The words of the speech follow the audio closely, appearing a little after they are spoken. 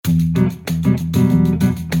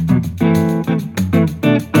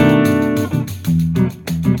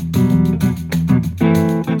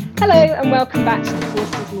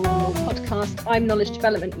I'm knowledge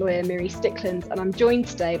development lawyer Miri Stickland, and I'm joined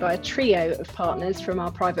today by a trio of partners from our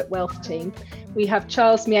private wealth team. We have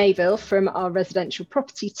Charles Mieville from our residential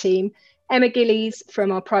property team, Emma Gillies from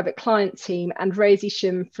our private client team, and Rosie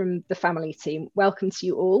Shim from the family team. Welcome to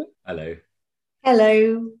you all. Hello.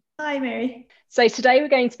 Hello. Hi, Mary. So today we're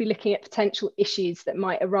going to be looking at potential issues that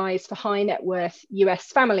might arise for high net worth US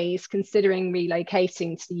families considering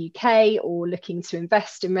relocating to the UK or looking to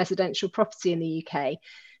invest in residential property in the UK.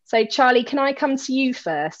 So Charlie, can I come to you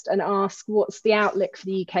first and ask what's the outlook for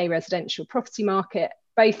the UK residential property market,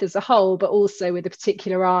 both as a whole, but also with a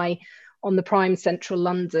particular eye on the prime central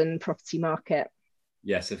London property market?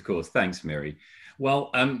 Yes, of course. Thanks, Miri.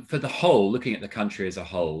 Well, for the whole, looking at the country as a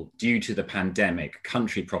whole, due to the pandemic,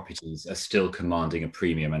 country properties are still commanding a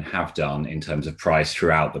premium and have done in terms of price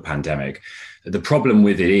throughout the pandemic. The problem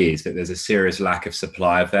with it is that there's a serious lack of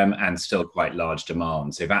supply of them and still quite large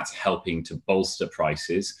demand. So that's helping to bolster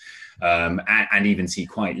prices and even see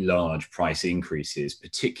quite large price increases,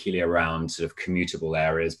 particularly around sort of commutable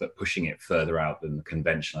areas, but pushing it further out than the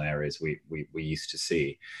conventional areas we used to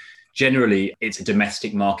see. Generally, it's a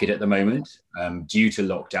domestic market at the moment due to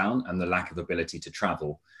lockdown and the lack of ability to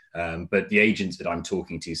travel. But the agents that I'm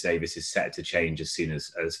talking to say this is set to change as soon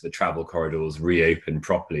as the travel corridors reopen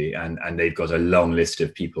properly. And they've got a long list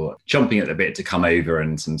of people chomping at the bit to come over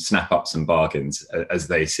and snap up some bargains as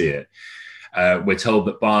they see it. We're told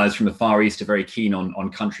that buyers from the Far East are very keen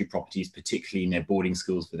on country properties, particularly near boarding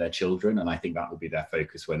schools for their children. And I think that will be their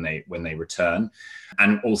focus when they return.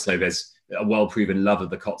 And also there's a well-proven love of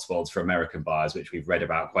the Cotswolds for American buyers, which we've read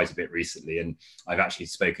about quite a bit recently. And I've actually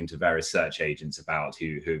spoken to various search agents about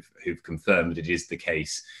who've confirmed that it is the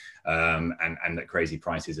case and that crazy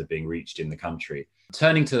prices are being reached in the country.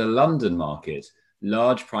 Turning to the London market,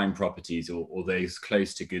 large prime properties or those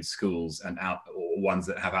close to good schools and or ones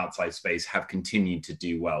that have outside space have continued to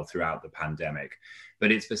do well throughout the pandemic.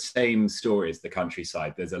 But it's the same story as the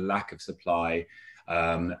countryside. There's a lack of supply.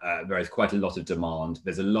 There is quite a lot of demand.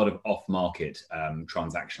 There's a lot of off-market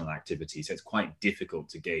transactional activity. So it's quite difficult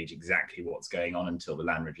to gauge exactly what's going on until the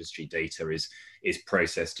land registry data is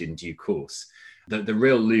processed in due course. The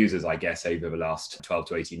real losers, I guess, over the last 12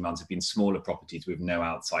 to 18 months have been smaller properties with no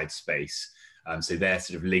outside space. So they're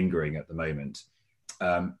sort of lingering at the moment.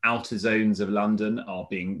 Outer zones of London are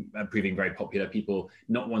proving very popular. People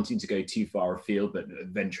not wanting to go too far afield, but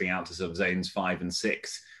venturing out to sort of zones 5 and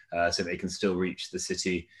 6. So they can still reach the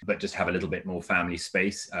city, but just have a little bit more family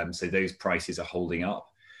space. So those prices are holding up.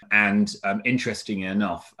 And interestingly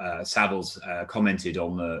enough, Savills commented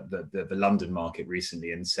on the London market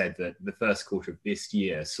recently and said that the first quarter of this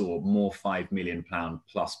year saw more £5 million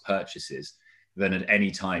plus purchases than at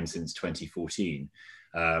any time since 2014,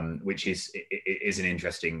 which is an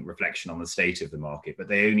interesting reflection on the state of the market. But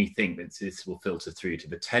they only think that this will filter through to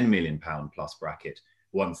the £10 million plus bracket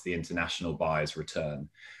once the international buyers return.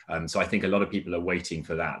 So I think a lot of people are waiting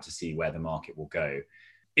for that to see where the market will go.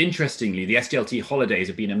 Interestingly, the SDLT holidays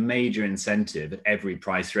have been a major incentive at every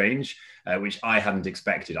price range, which I hadn't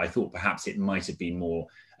expected. I thought perhaps it might have been more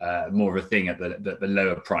of a thing at the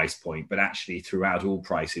lower price point, but actually throughout all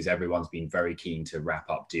prices, everyone's been very keen to wrap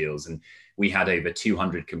up deals. And we had over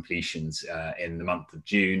 200 completions in the month of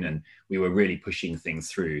June, and we were really pushing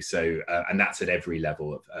things through. So, and that's at every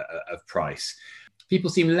level of price. People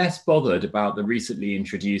seem less bothered about the recently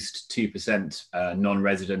introduced 2%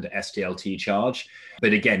 non-resident SDLT charge.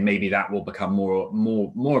 But again, maybe that will become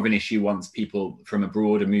more of an issue once people from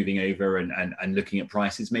abroad are moving over and looking at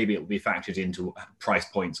prices. Maybe it will be factored into price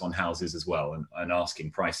points on houses as well and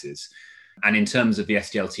asking prices. And in terms of the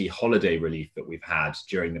SDLT holiday relief that we've had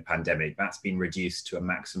during the pandemic, that's been reduced to a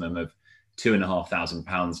maximum of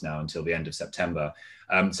 £2,500 now until the end of September.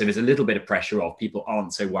 So there's a little bit of pressure off. People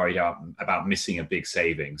aren't so worried about missing a big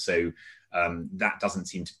saving. So that doesn't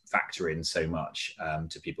seem to factor in so much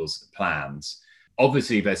to people's plans.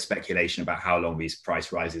 Obviously, there's speculation about how long these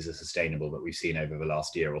price rises are sustainable that we've seen over the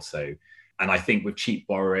last year or so. And I think with cheap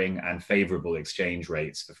borrowing and favourable exchange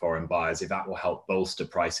rates for foreign buyers, if that will help bolster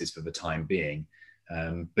prices for the time being.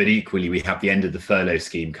 But equally, we have the end of the furlough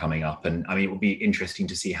scheme coming up. And I mean, it will be interesting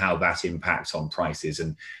to see how that impacts on prices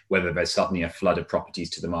and whether there's suddenly a flood of properties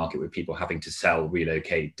to the market with people having to sell,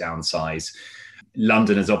 relocate, downsize.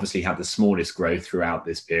 London has obviously had the smallest growth throughout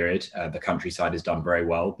this period. The countryside has done very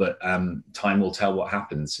well, but time will tell what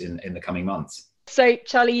happens in the coming months. So,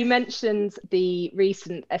 Charlie, you mentioned the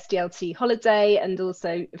recent SDLT holiday and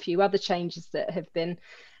also a few other changes that have been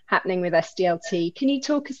happening with SDLT. Can you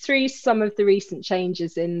talk us through some of the recent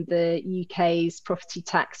changes in the UK's property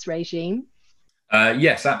tax regime?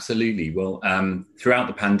 Yes, absolutely. Well, throughout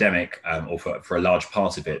the pandemic, or for a large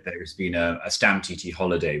part of it, there has been a stamp duty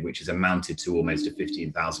holiday, which has amounted to almost a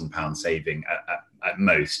 £15,000 saving at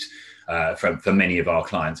most for many of our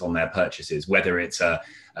clients on their purchases, whether it's a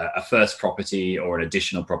first property or an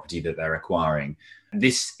additional property that they're acquiring.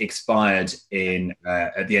 This expired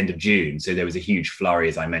at the end of June. So there was a huge flurry,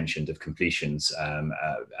 as I mentioned, of completions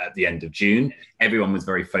at the end of June. Everyone was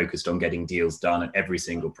very focused on getting deals done at every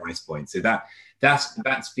single price point. So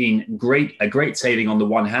that's been a great saving on the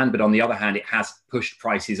one hand, but on the other hand, it has pushed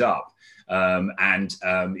prices up.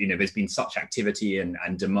 There's been such activity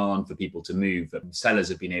and demand for people to move that sellers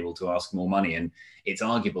have been able to ask more money. And it's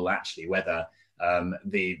arguable actually whether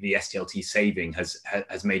the SDLT saving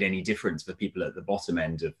has made any difference for people at the bottom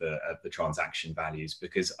end of the transaction values,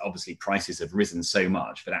 because obviously prices have risen so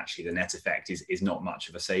much, but actually the net effect is not much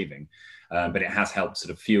of a saving. But it has helped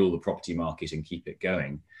sort of fuel the property market and keep it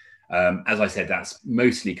going. As I said, that's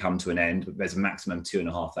mostly come to an end. There's a maximum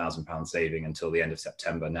 £2,500 saving until the end of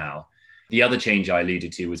September now. The other change I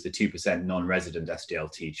alluded to was the 2% non-resident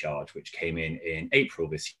SDLT charge, which came in April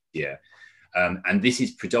this year. And this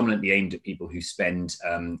is predominantly aimed at people who spend,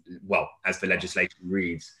 as the legislation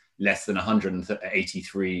reads, less than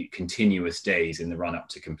 183 continuous days in the run-up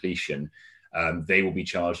to completion. They will be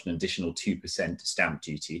charged an additional 2% stamp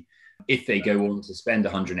duty. If they go on to spend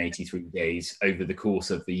 183 days over the course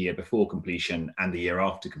of the year before completion and the year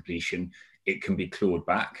after completion, it can be clawed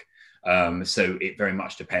back. So it very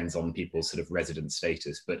much depends on people's sort of resident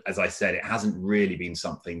status. But as I said, it hasn't really been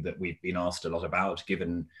something that we've been asked a lot about,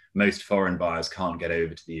 given most foreign buyers can't get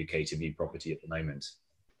over to the UK to view property at the moment.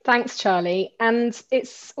 Thanks, Charlie. And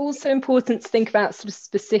it's also important to think about sort of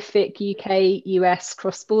specific UK, US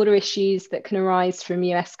cross-border issues that can arise from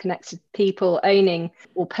US connected people owning,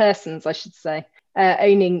 or persons, I should say,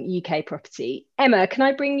 owning UK property. Emma, can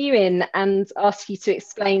I bring you in and ask you to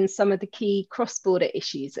explain some of the key cross-border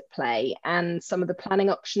issues at play and some of the planning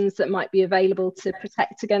options that might be available to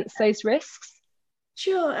protect against those risks?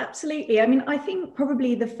 Sure, absolutely. I mean, I think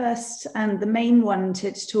probably the first and the main one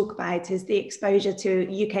to talk about is the exposure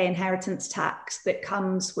to UK inheritance tax that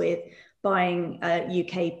comes with buying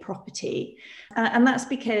UK property. And that's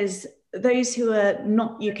because those who are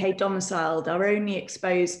not UK domiciled are only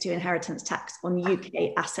exposed to inheritance tax on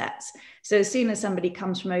UK assets. So as soon as somebody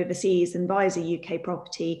comes from overseas and buys a UK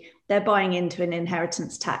property, they're buying into an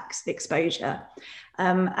inheritance tax exposure.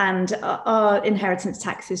 And our inheritance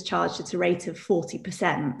tax is charged at a rate of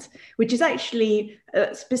 40%, which is actually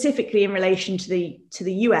specifically in relation to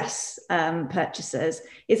the US purchasers,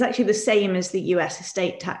 it's actually the same as the US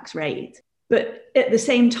estate tax rate. But at the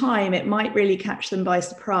same time, it might really catch them by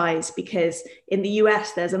surprise, because in the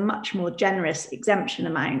US, there's a much more generous exemption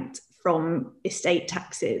amount from estate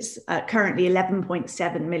taxes, currently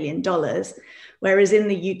 $11.7 million. Whereas in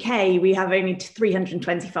the UK, we have only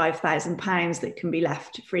 £325,000 that can be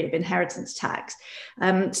left free of inheritance tax.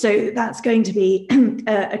 So that's going to be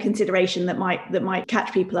a consideration that might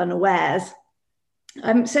catch people unawares.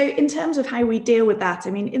 So in terms of how we deal with that, I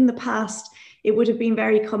mean, in the past, it would have been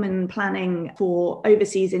very common planning for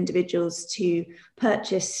overseas individuals to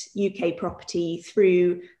purchase UK property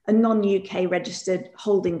through a non-UK registered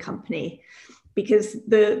holding company, because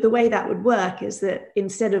the way that would work is that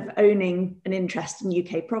instead of owning an interest in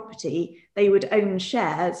UK property, they would own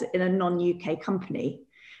shares in a non-UK company.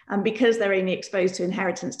 And because they're only exposed to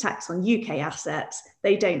inheritance tax on UK assets,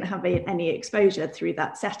 they don't have any exposure through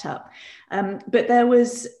that setup. But there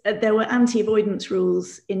were anti-avoidance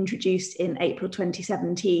rules introduced in April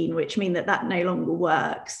 2017, which mean that no longer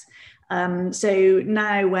works. So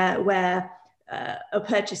now where a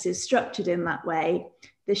purchase is structured in that way,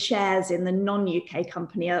 the shares in the non-UK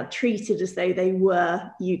company are treated as though they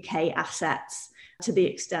were UK assets, to the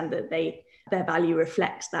extent that their value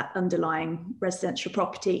reflects that underlying residential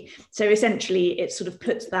property. So essentially, it sort of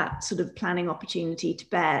puts that sort of planning opportunity to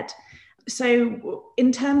bed. So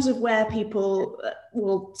in terms of where people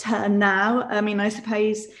will turn now, I mean, I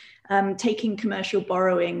suppose taking commercial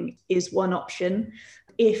borrowing is one option.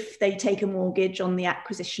 If they take a mortgage on the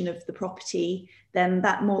acquisition of the property, then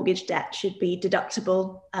that mortgage debt should be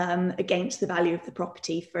deductible against the value of the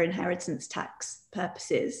property for inheritance tax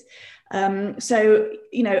purposes. So,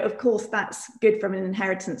 of course, that's good from an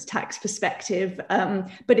inheritance tax perspective,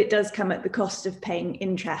 but it does come at the cost of paying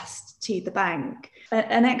interest to the bank.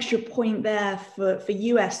 An extra point there for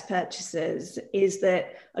US purchasers is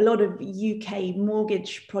that a lot of UK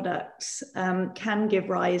mortgage products can give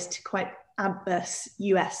rise to quite adverse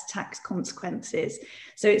US tax consequences.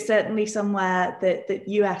 So it's certainly somewhere that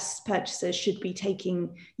US purchasers should be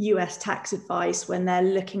taking US tax advice when they're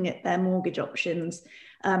looking at their mortgage options,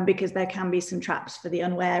 because there can be some traps for the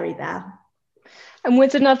unwary there. And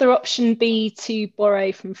would another option be to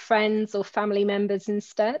borrow from friends or family members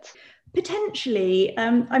instead? Potentially.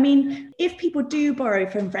 I mean, if people do borrow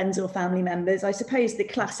from friends or family members, I suppose the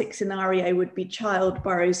classic scenario would be child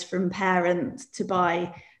borrows from parent to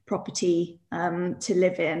buy property to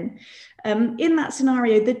live in. In that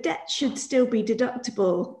scenario, the debt should still be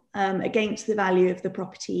deductible against the value of the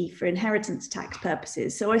property for inheritance tax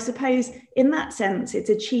purposes. So I suppose in that sense, it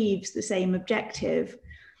achieves the same objective.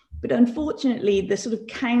 But unfortunately, the sort of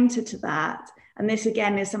counter to that, and this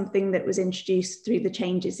again is something that was introduced through the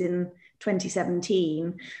changes in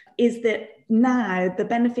 2017, is that now the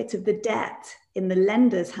benefit of the debt in the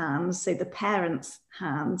lender's hands, so the parents'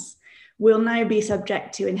 hands, will now be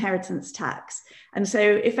subject to inheritance tax. And so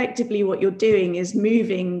effectively what you're doing is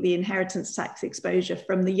moving the inheritance tax exposure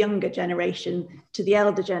from the younger generation to the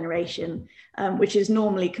elder generation, which is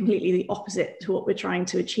normally completely the opposite to what we're trying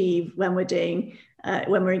to achieve when we're doing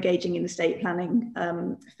when we're engaging in estate planning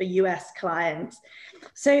for US clients.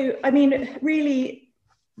 So, I mean, really,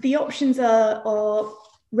 the options are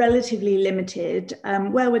relatively limited.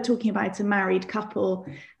 Where we're talking about a married couple,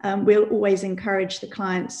 we'll always encourage the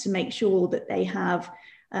clients to make sure that they have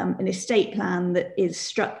an estate plan that is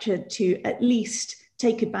structured to at least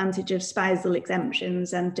take advantage of spousal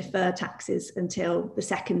exemptions and defer taxes until the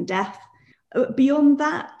second death. Beyond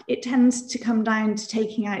that, it tends to come down to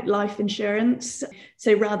taking out life insurance.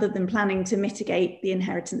 So rather than planning to mitigate the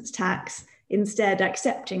inheritance tax, instead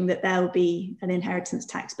accepting that there'll be an inheritance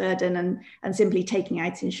tax burden and simply taking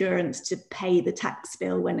out insurance to pay the tax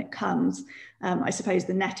bill when it comes. I suppose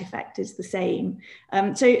the net effect is the same.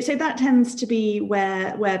 So that tends to be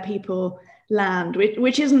where people land,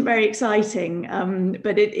 which isn't very exciting,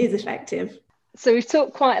 but it is effective. So we've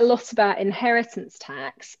talked quite a lot about inheritance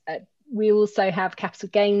tax. We also have capital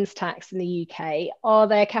gains tax in the UK. Are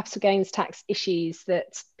there capital gains tax issues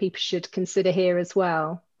that people should consider here as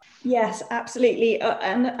well? Yes, absolutely.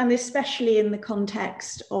 And especially in the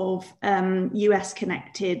context of US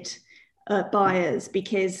connected buyers,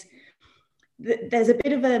 because there's a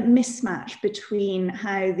bit of a mismatch between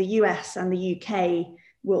how the US and the UK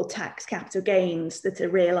will tax capital gains that are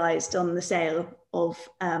realised on the sale of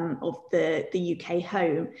the UK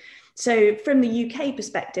home. So from the UK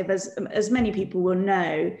perspective, as many people will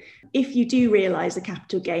know, if you do realise a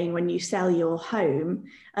capital gain when you sell your home,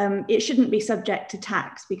 it shouldn't be subject to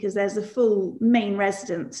tax because there's a full main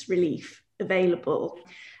residence relief available.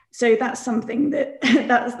 So that's something that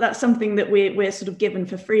that's something that we're sort of given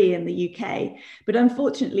for free in the UK. But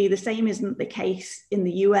unfortunately, the same isn't the case in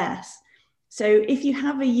the US. So if you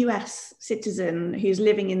have a US citizen who's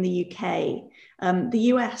living in the UK, the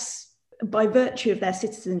US, by virtue of their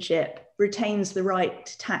citizenship, retains the right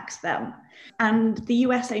to tax them. And the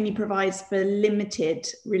US only provides for limited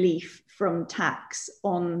relief from tax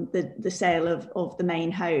on the sale of the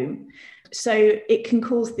main home. So it can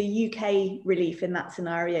cause the UK relief in that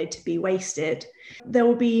scenario to be wasted. There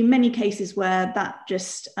will be many cases where that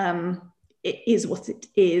just it is what it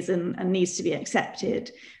is and needs to be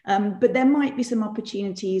accepted. But there might be some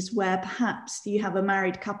opportunities where perhaps you have a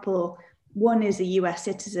married couple, one is a US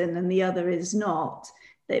citizen and the other is not.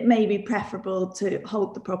 It may be preferable to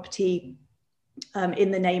hold the property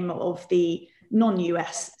in the name of the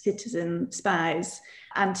non-US citizen spouse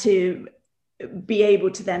and to be able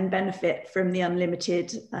to then benefit from the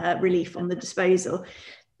unlimited relief on the disposal.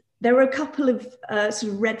 There are a couple of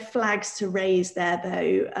sort of red flags to raise there,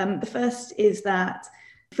 though. The first is that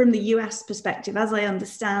from the US perspective, as I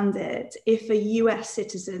understand it, if a US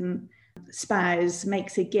citizen spouse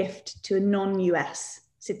makes a gift to a non-US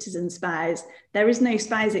citizen spouse, there is no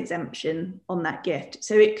spouse exemption on that gift.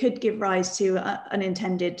 So it could give rise to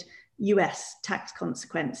unintended US tax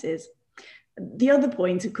consequences. The other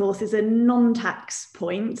point, of course, is a non-tax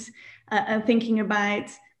point, and thinking about,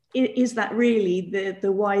 is that really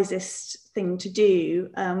the wisest thing to do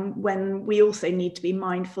when we also need to be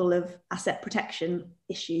mindful of asset protection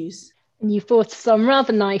issues? And you brought us on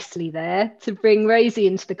rather nicely there to bring Rosie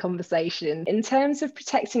into the conversation. In terms of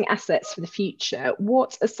protecting assets for the future,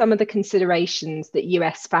 what are some of the considerations that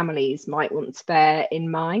US families might want to bear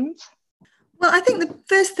in mind? Well, I think the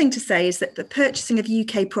first thing to say is that the purchasing of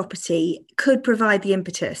UK property could provide the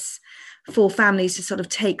impetus for families to sort of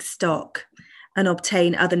take stock and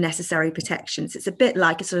obtain other necessary protections. It's a bit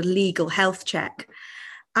like a sort of legal health check.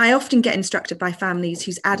 I often get instructed by families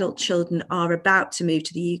whose adult children are about to move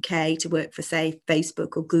to the UK to work for, say,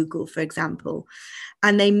 Facebook or Google, for example,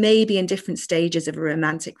 and they may be in different stages of a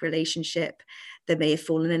romantic relationship. They may have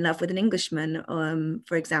fallen in love with an Englishman,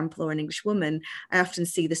 for example, or an English woman. I often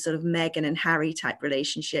see the sort of Meghan and Harry type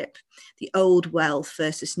relationship, the old wealth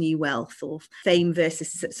versus new wealth, or fame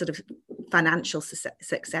versus sort of financial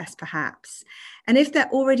success, perhaps. And if they're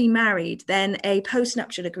already married, then a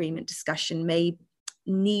post-nuptial agreement discussion may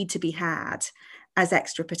need to be had as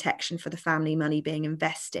extra protection for the family money being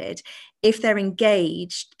invested. If they're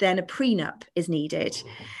engaged, then a prenup is needed.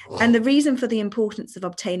 And the reason for the importance of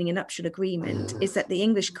obtaining a nuptial agreement is that the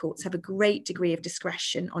English courts have a great degree of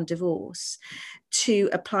discretion on divorce to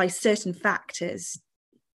apply certain factors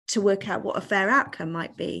to work out what a fair outcome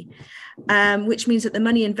might be, which means that the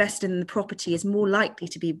money invested in the property is more likely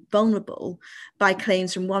to be vulnerable by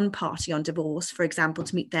claims from one party on divorce, for example,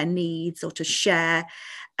 to meet their needs or to share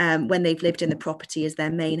when they've lived in the property as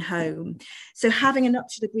their main home. So having a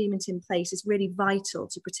nuptial agreement in place is really vital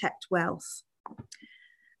to protect wealth.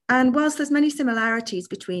 And whilst there's many similarities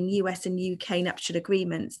between US and UK nuptial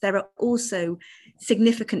agreements, there are also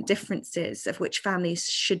significant differences of which families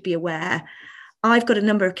should be aware. I've got a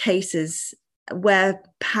number of cases where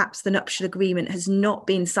perhaps the nuptial agreement has not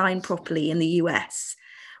been signed properly in the US,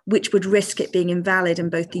 which would risk it being invalid in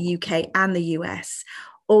both the UK and the US,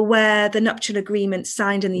 or where the nuptial agreement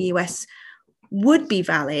signed in the US would be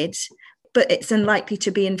valid, but it's unlikely to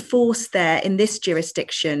be enforced there in this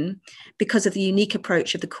jurisdiction because of the unique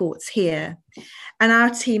approach of the courts here. And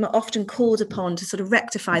our team are often called upon to sort of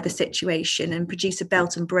rectify the situation and produce a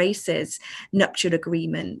belt and braces nuptial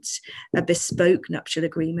agreement, a bespoke nuptial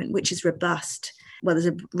agreement, which is robust, well, as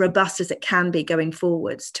robust as it can be going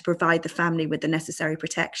forwards to provide the family with the necessary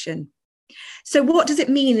protection. So what does it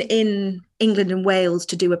mean in England and Wales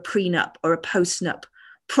to do a prenup or a postnup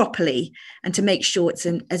properly and to make sure it's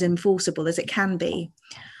as enforceable as it can be?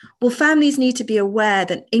 Well, families need to be aware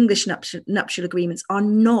that English nuptial agreements are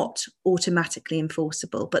not automatically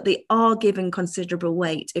enforceable, but they are given considerable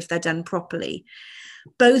weight if they're done properly.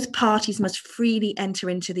 Both parties must freely enter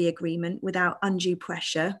into the agreement without undue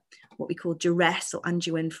pressure, what we call duress or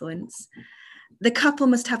undue influence. The couple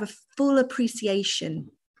must have a full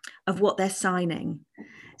appreciation of what they're signing.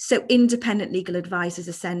 So independent legal advice is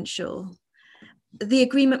essential. The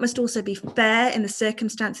agreement must also be fair in the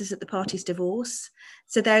circumstances that the parties divorce.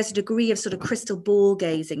 So there's a degree of sort of crystal ball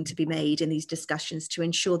gazing to be made in these discussions to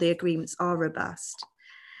ensure the agreements are robust.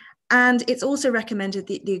 And it's also recommended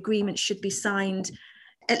that the agreement should be signed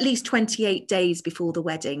at least 28 days before the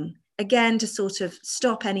wedding, again, to sort of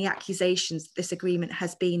stop any accusations that this agreement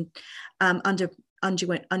has been under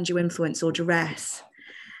undue influence or duress.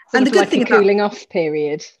 And the good thing about cooling off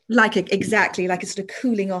period. Exactly, like a sort of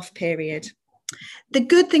cooling off period. The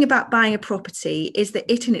good thing about buying a property is that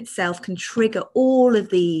it in itself can trigger all of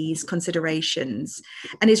these considerations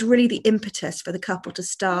and is really the impetus for the couple to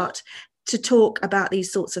start to talk about these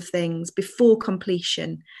sorts of things before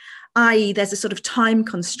completion, i.e. there's a sort of time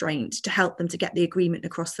constraint to help them to get the agreement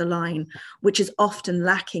across the line, which is often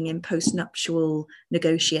lacking in post-nuptial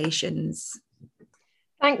negotiations.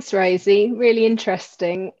 Thanks, Rosie. Really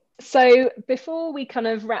interesting. So before we kind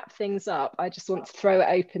of wrap things up, I just want to throw it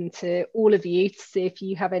open to all of you to see if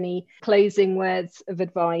you have any closing words of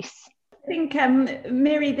advice. I think,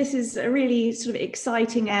 Miri, this is a really sort of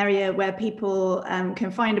exciting area where people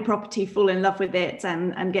can find a property, fall in love with it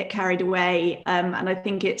and get carried away. And I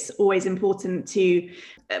think it's always important to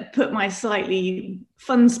put my slightly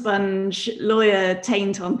fun sponge lawyer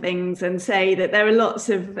taint on things and say that there are lots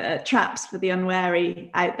of traps for the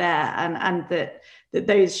unwary out there and that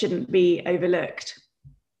those shouldn't be overlooked.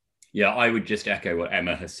 Yeah, I would just echo what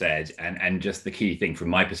Emma has said. And just the key thing from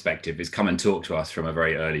my perspective is come and talk to us from a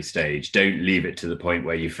very early stage. Don't leave it to the point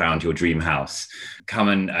where you found your dream house. Come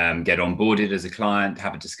and get onboarded as a client,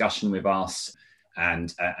 have a discussion with us,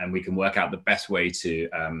 and we can work out the best way to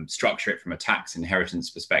structure it from a tax inheritance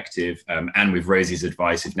perspective, and with Rosie's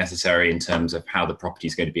advice, if necessary, in terms of how the property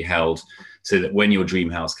is going to be held, so that when your dream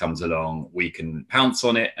house comes along, we can pounce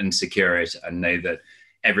on it and secure it and know that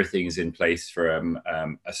everything is in place for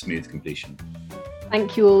a smooth completion.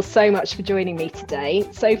 Thank you all so much for joining me today.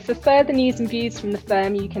 So for further news and views from the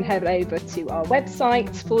firm, you can head over to our website,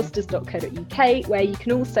 forsters.co.uk, where you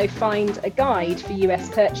can also find a guide for US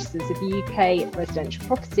purchasers of UK residential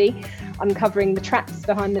property, uncovering the traps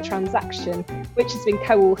behind the transaction, which has been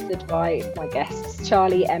co-authored by my guests,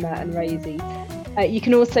 Charlie, Emma and Rosie. You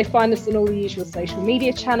can also find us on all the usual social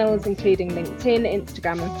media channels, including LinkedIn,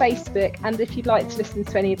 Instagram and Facebook. And if you'd like to listen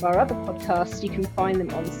to any of our other podcasts, you can find them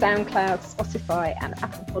on SoundCloud, Spotify and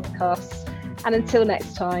Apple Podcasts. And until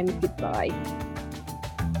next time, goodbye.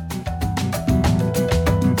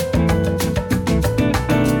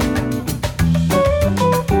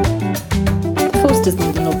 Forster's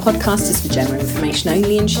Modern Law Podcast is for general information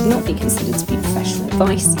only and should not be considered to be professional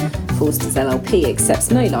advice. Forster's LLP accepts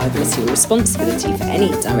no liability or responsibility for any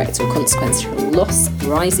direct or consequential loss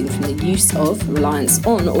arising from the use of, reliance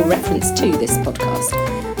on, or reference to this podcast.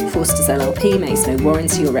 Forster's LLP makes no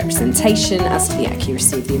warranty or representation as to the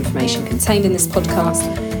accuracy of the information contained in this podcast.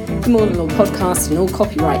 The Modern Law Podcast and all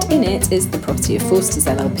copyright in it is the property of Forster's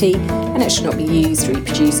LLP, and it should not be used,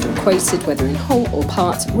 reproduced or quoted, whether in whole or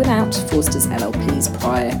part, without Forster's LLP's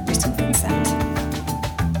prior written consent.